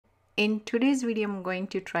In today's video, I'm going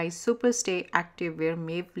to try Super Stay Active Wear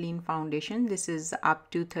Maybelline Foundation. This is up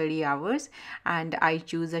to 30 hours and I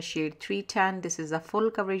choose a shade 310. This is a full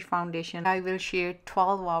coverage foundation. I will share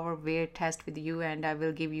 12-hour wear test with you and I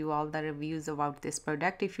will give you all the reviews about this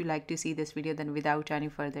product. If you like to see this video, then without any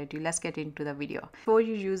further ado, let's get into the video. Before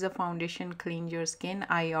you use a foundation, clean your skin.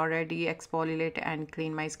 I already exfoliate and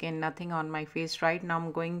clean my skin. Nothing on my face right now.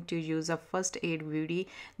 I'm going to use a First Aid Beauty.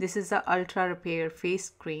 This is the Ultra Repair Face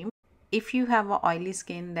Cream. If you have a oily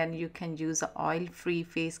skin, then you can use an oil-free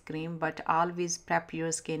face cream, but always prep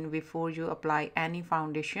your skin before you apply any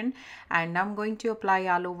foundation. And I'm going to apply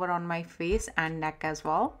all over on my face and neck as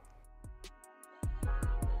well.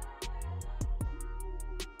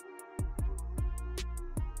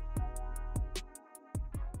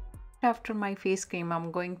 After my face cream,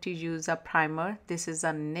 I'm going to use a primer. This is a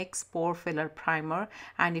NYX Pore Filler Primer,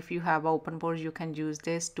 and if you have open pores, you can use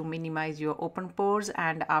this to minimize your open pores,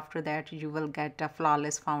 and after that you will get a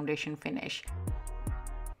flawless foundation finish.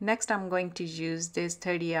 Next, I'm going to use this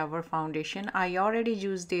 30-hour foundation. I already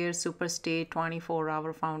used their Super Stay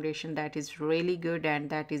 24-hour foundation. That is really good, and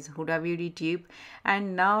that is Huda Beauty tube.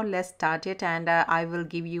 And now let's start it, and I will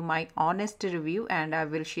give you my honest review and I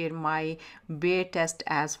will share my wear test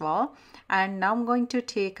as well. And now I'm going to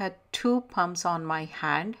take 2 pumps on my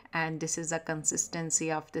hand, and this is the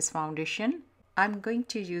consistency of this foundation. I'm going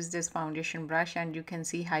to use this foundation brush, and you can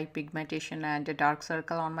see high pigmentation and a dark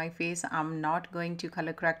circle on my face. I'm not going to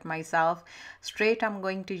color correct myself. Straight I'm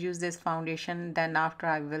going to use this foundation, then after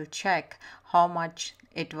I will check how much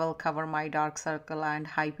it will cover my dark circle and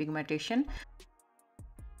high pigmentation.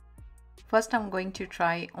 First I'm going to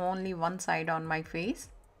try only one side on my face.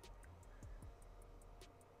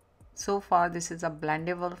 So far this is a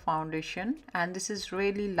blendable foundation and this is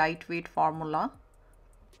really lightweight formula.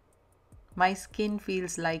 My skin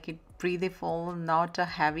feels like it breathable, not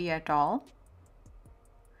heavy at all.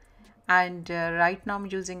 And right now I'm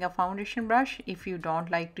using a foundation brush. If you don't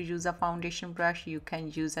like to use a foundation brush, you can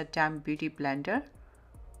use a damp beauty blender.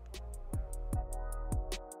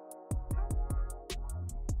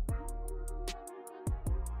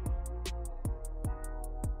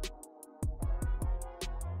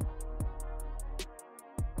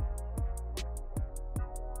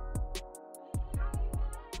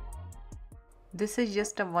 This is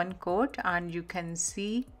just a one coat, and you can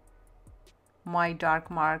see my dark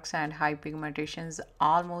marks and high pigmentations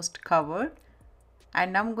almost covered.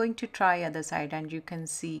 And I'm going to try other side, and you can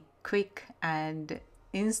see quick and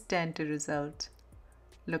instant result.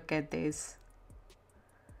 Look at this.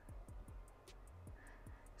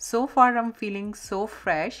 So far I'm feeling so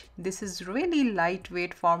fresh. This is really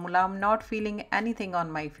lightweight formula. I'm not feeling anything on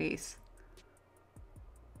my face.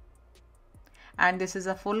 And this is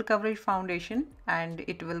a full coverage foundation and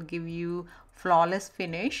it will give you flawless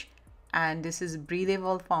finish, and this is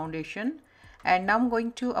breathable foundation. And now I'm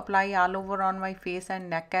going to apply all over on my face and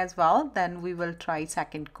neck as well, then we will try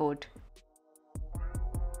second coat.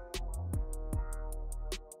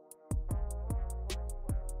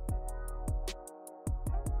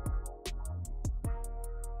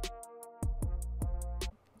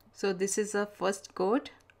 So this is a first coat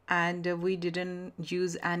and we didn't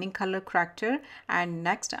use any color corrector, and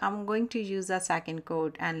next I'm going to use a second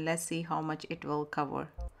coat and let's see how much it will cover.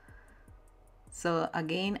 So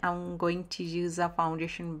again I'm going to use a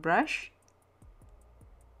foundation brush,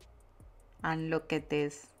 and look at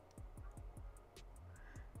this.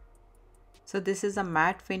 So this is a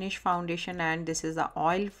matte finish foundation and this is a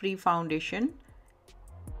oil-free foundation.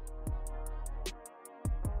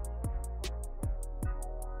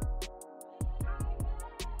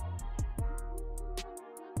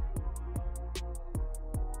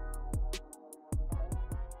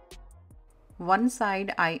 One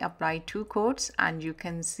side I apply 2 coats and you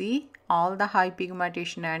can see all the high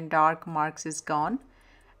pigmentation and dark marks is gone,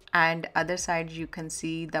 and other side you can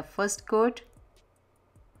see the first coat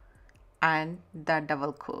and the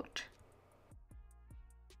double coat.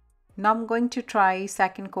 Now I'm going to try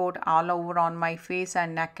second coat all over on my face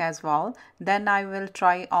and neck as well. Then I will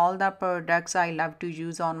try all the products I love to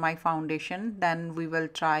use on my foundation. Then we will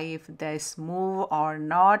try if they smooth or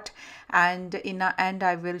not. And in the end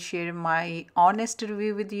I will share my honest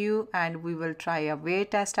review with you, and we will try a wear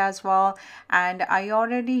test as well. And I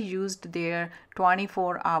already used their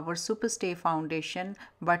 24-hour Super Stay foundation,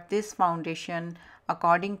 but this foundation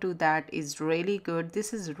according to that is really good.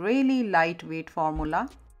 This is really lightweight formula.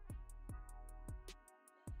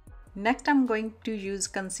 Next I'm going to use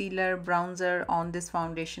concealer bronzer on this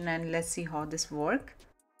foundation, and let's see how this works.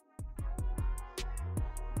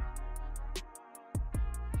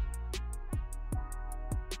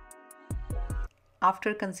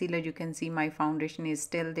 After concealer, you can see my foundation is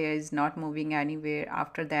still there, is not moving anywhere.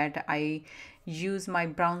 After that, I use my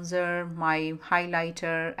bronzer, my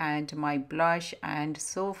highlighter and my blush, and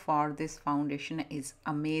so far this foundation is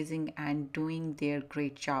amazing and doing their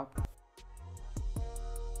great job.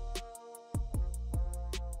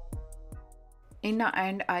 In the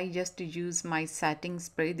end, I just use my setting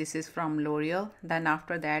spray. This is from L'Oreal. Then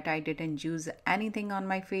after that, I didn't use anything on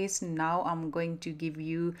my face. Now I'm going to give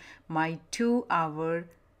you my 2-hour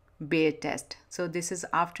bare test. So this is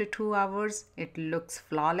after 2 hours. It looks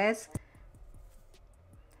flawless.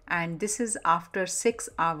 And this is after 6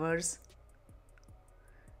 hours.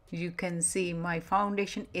 You can see my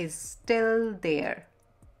foundation is still there.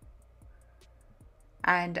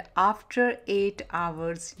 And after 8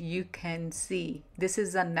 hours, you can see this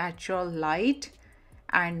is a natural light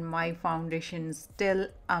and my foundation is still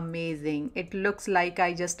amazing. It looks like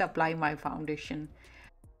I just apply my foundation.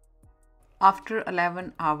 After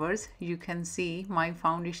 11 hours, you can see my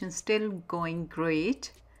foundation still going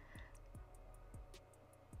great,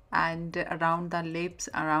 and around the lips,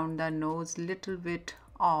 around the nose, little bit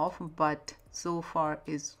off, but so far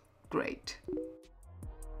is great.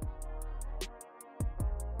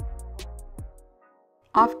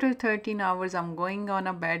 After 13 hours, I'm going on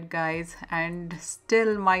a bed, guys, and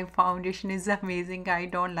still my foundation is amazing. I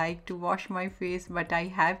don't like to wash my face, but I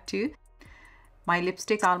have to. My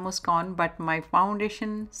lipstick's almost gone, but my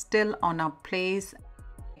foundation still on a place.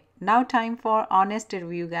 Now time for honest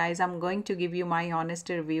review, guys. I'm going to give you my honest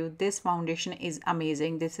review. This foundation is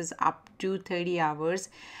amazing. This is up to 30 hours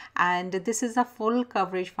and this is a full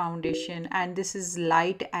coverage foundation, and this is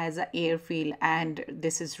light as an air feel, and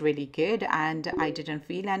this is really good, and I didn't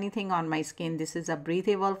feel anything on my skin. This is a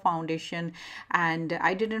breathable foundation and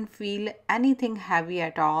I didn't feel anything heavy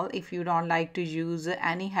at all. If you don't like to use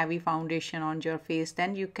any heavy foundation on your face,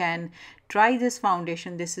 then you can try this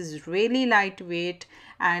foundation. This is really lightweight,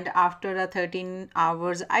 and after a 13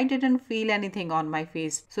 hours I didn't feel anything on my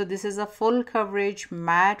face. So this is a full coverage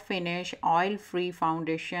matte finish oil free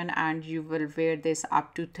foundation, and you will wear this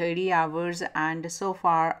up to 30 hours, and so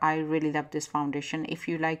far I really love this foundation. If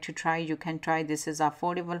you like to try, you can try. This is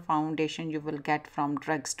affordable foundation you will get from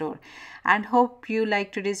drugstore. And hope you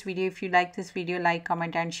like today's video. If you like this video, like,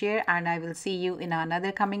 comment and share, and I will see you in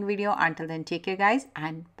another coming video. Until then, take care guys,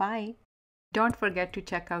 and bye. Don't forget to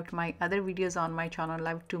check out my other videos on my channel.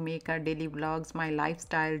 Love to make daily vlogs, my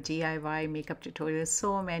lifestyle, DIY, makeup tutorials,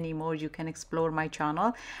 so many more. You can explore my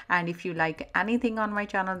channel. And if you like anything on my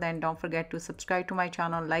channel, then don't forget to subscribe to my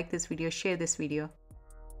channel, like this video, share this video.